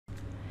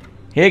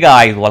Hey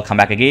guys, welcome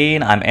back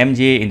again. I'm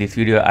MJ. In this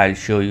video I'll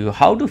show you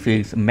how to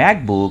fix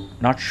MacBook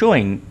not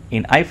showing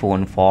in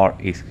iPhone for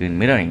screen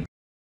mirroring.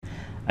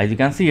 As you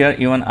can see here,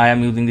 even I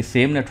am using the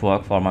same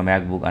network for my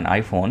MacBook and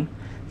iPhone.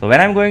 So when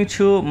I'm going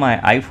to my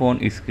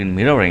iPhone screen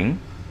mirroring,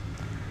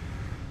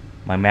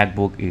 my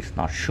MacBook is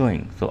not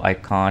showing, so I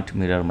can't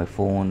mirror my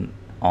phone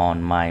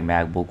on my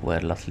MacBook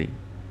wirelessly.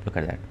 Look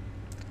at that.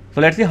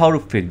 So let's see how to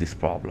fix this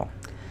problem.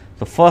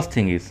 So first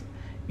thing is,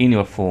 in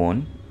your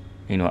phone,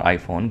 in your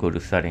iPhone, go to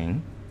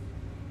setting,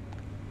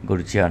 go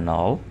to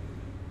journal.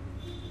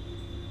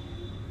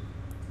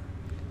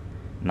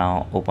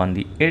 Now open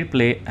the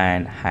AirPlay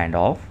and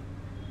handoff.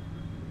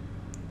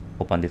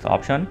 Open this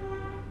option,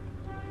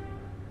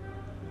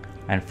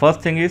 and first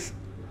thing is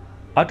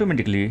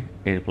automatically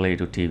AirPlay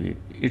to TV.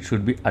 It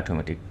should be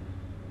automatic,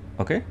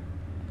 okay?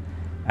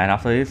 And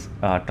after this,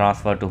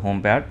 transfer to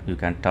home pad. You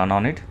can turn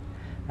on it,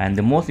 and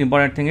the most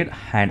important thing is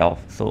handoff.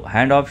 So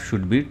handoff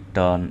should be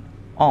turned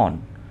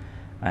on,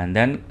 and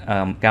then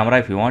camera,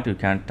 if you want, you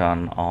can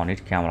turn on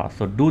it camera.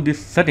 So do this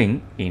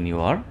setting in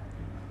your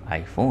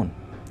iPhone,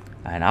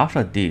 and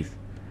after this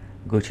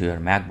go to your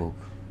MacBook.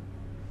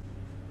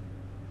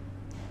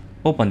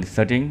 Open the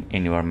setting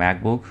in your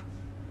MacBook,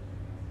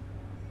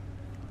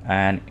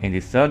 and in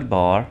the search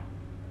bar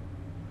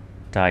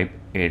type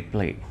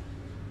AirPlay.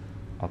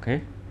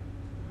 Okay,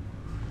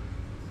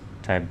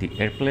 type the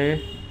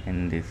AirPlay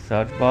in the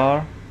search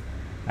bar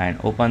and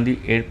open the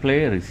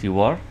AirPlay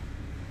receiver.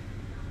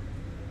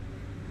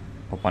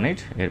 Open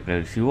it, AirPlay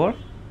receiver,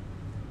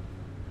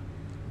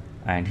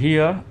 and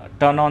here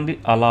turn on the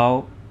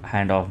allow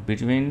handoff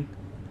between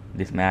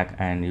this Mac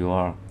and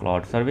your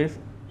cloud service.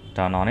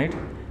 Turn on it,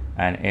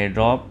 and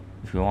AirDrop,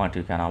 if you want,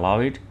 you can allow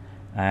it.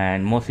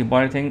 And most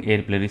important thing,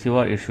 AirPlay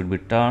receiver, it should be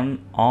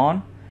turned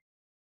on.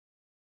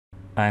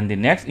 And the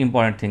next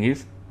important thing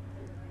is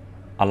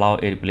allow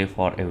AirPlay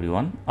for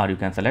everyone, or you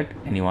can select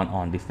anyone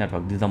on this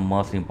network. This is the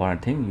most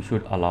important thing. You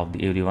should allow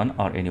the everyone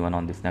or anyone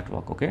on this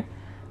network, okay?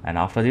 And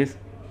after this,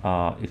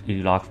 it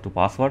will ask to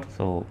password,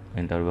 so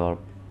enter your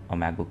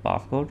MacBook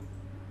passcode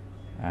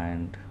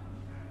and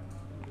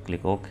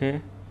click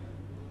OK.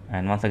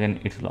 And once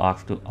again it will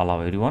ask to allow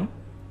everyone.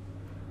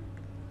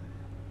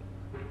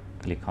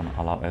 Click on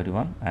allow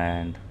everyone,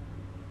 and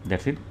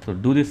that's it. So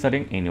do this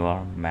setting in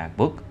your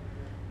MacBook,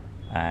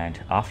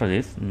 and after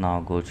this, now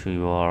go to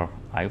your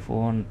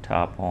iPhone,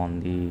 tap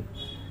on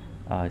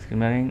the screen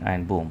mirroring,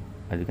 and boom,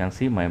 as you can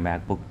see, my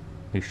MacBook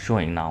is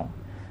showing now.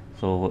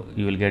 So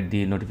you will get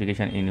the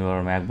notification in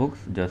your MacBooks.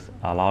 Just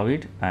allow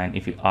it, and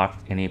if you ask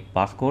any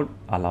passcode,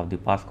 allow the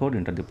passcode,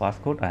 enter the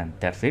passcode, and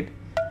that's it.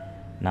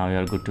 Now you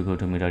are good to go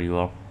to mirror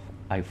your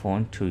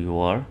iPhone to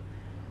your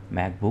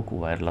MacBook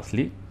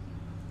wirelessly.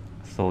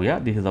 So yeah,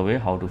 this is the way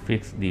how to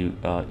fix the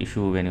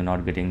issue when you're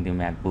not getting the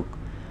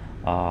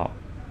MacBook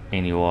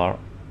in your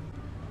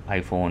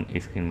iPhone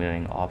screen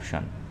mirroring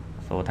option.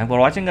 So thanks for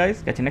watching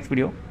guys. Catch you next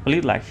video.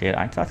 Please like, share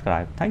and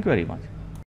subscribe. Thank you very much.